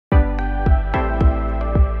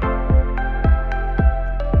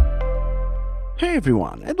Hey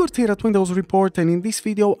everyone, Edward here at Windows Report, and in this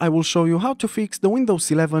video I will show you how to fix the Windows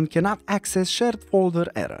 11 cannot access shared folder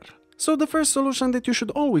error. So the first solution that you should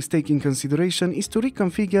always take in consideration is to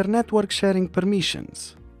reconfigure network sharing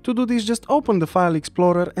permissions. To do this, just open the File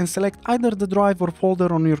Explorer and select either the drive or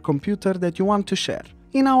folder on your computer that you want to share.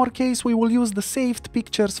 In our case, we will use the Saved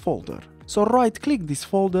Pictures folder. So right-click this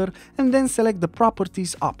folder and then select the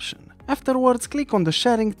Properties option. Afterwards, click on the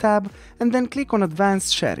Sharing tab and then click on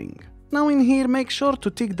Advanced Sharing. Now in here, make sure to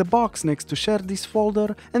tick the box next to share this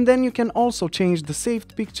folder, and then you can also change the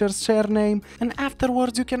saved pictures share name, and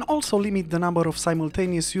afterwards you can also limit the number of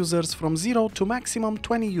simultaneous users from 0 to maximum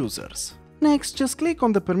 20 users. Next, just click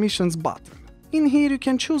on the permissions button. In here you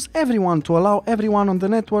can choose everyone to allow everyone on the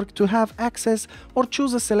network to have access, or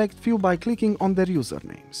choose a select few by clicking on their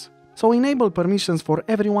usernames. So enable permissions for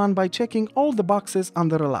everyone by checking all the boxes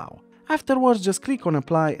under allow. Afterwards, just click on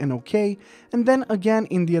Apply and OK, and then again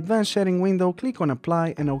in the Advanced Sharing window, click on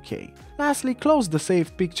Apply and OK. Lastly, close the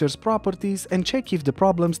Saved Pictures properties and check if the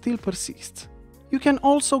problem still persists. You can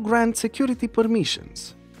also grant security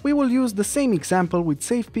permissions. We will use the same example with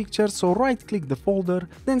Save Pictures, so right-click the folder,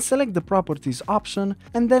 then select the Properties option,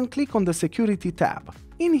 and then click on the Security tab.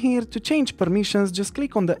 In here, to change permissions, just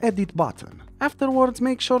click on the Edit button. Afterwards,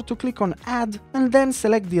 make sure to click on Add and then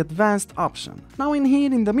select the Advanced option. Now in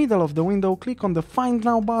here, in the middle of the window, click on the Find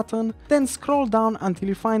Now button, then scroll down until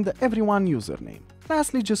you find the Everyone username.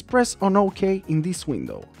 Lastly, just press on OK in this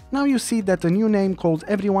window. Now you see that a new name called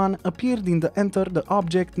Everyone appeared in the Enter the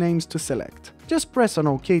Object Names to select. Just press on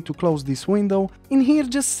OK to close this window. In here,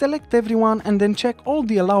 just select Everyone and then check all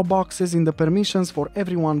the Allow boxes in the Permissions for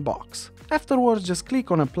Everyone box. Afterwards, just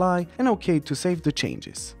click on Apply and OK to save the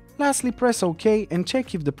changes. Lastly, press OK and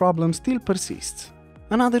check if the problem still persists.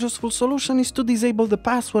 Another useful solution is to disable the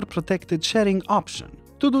password protected sharing option.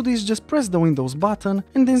 To do this, just press the Windows button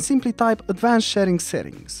and then simply type Advanced Sharing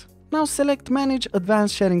Settings. Now select Manage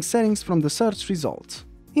Advanced Sharing Settings from the search results.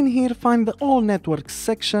 In here, find the All Networks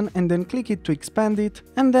section and then click it to expand it,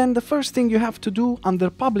 and then the first thing you have to do under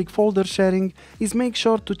Public Folder Sharing is make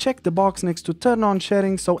sure to check the box next to Turn on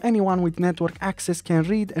Sharing so anyone with network access can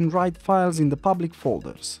read and write files in the public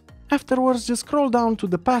folders. Afterwards, just scroll down to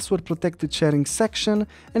the Password Protected Sharing section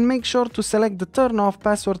and make sure to select the Turn off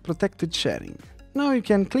Password Protected Sharing. Now you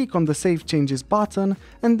can click on the Save Changes button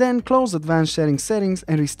and then close Advanced Sharing Settings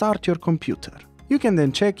and restart your computer. You can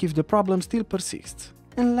then check if the problem still persists.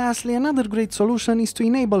 And lastly, another great solution is to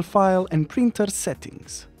enable file and printer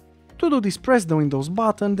settings. To do this, press the Windows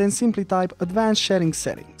button, then simply type Advanced Sharing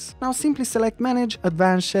Settings. Now simply select Manage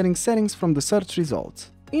Advanced Sharing Settings from the search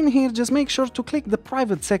results. In here, just make sure to click the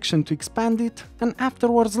Private section to expand it, and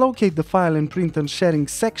afterwards locate the File and Printer Sharing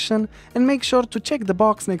section and make sure to check the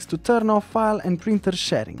box next to Turn off File and Printer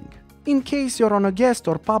Sharing. In case you're on a guest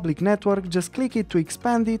or public network, just click it to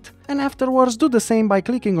expand it, and afterwards do the same by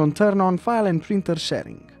clicking on Turn on File and Printer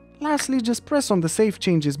Sharing. Lastly, just press on the Save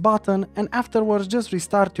Changes button and afterwards just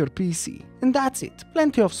restart your PC. And that's it,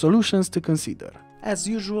 plenty of solutions to consider. As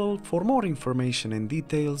usual, for more information and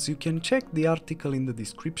details, you can check the article in the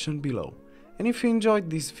description below. And if you enjoyed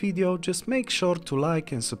this video, just make sure to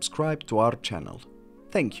like and subscribe to our channel.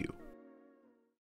 Thank you.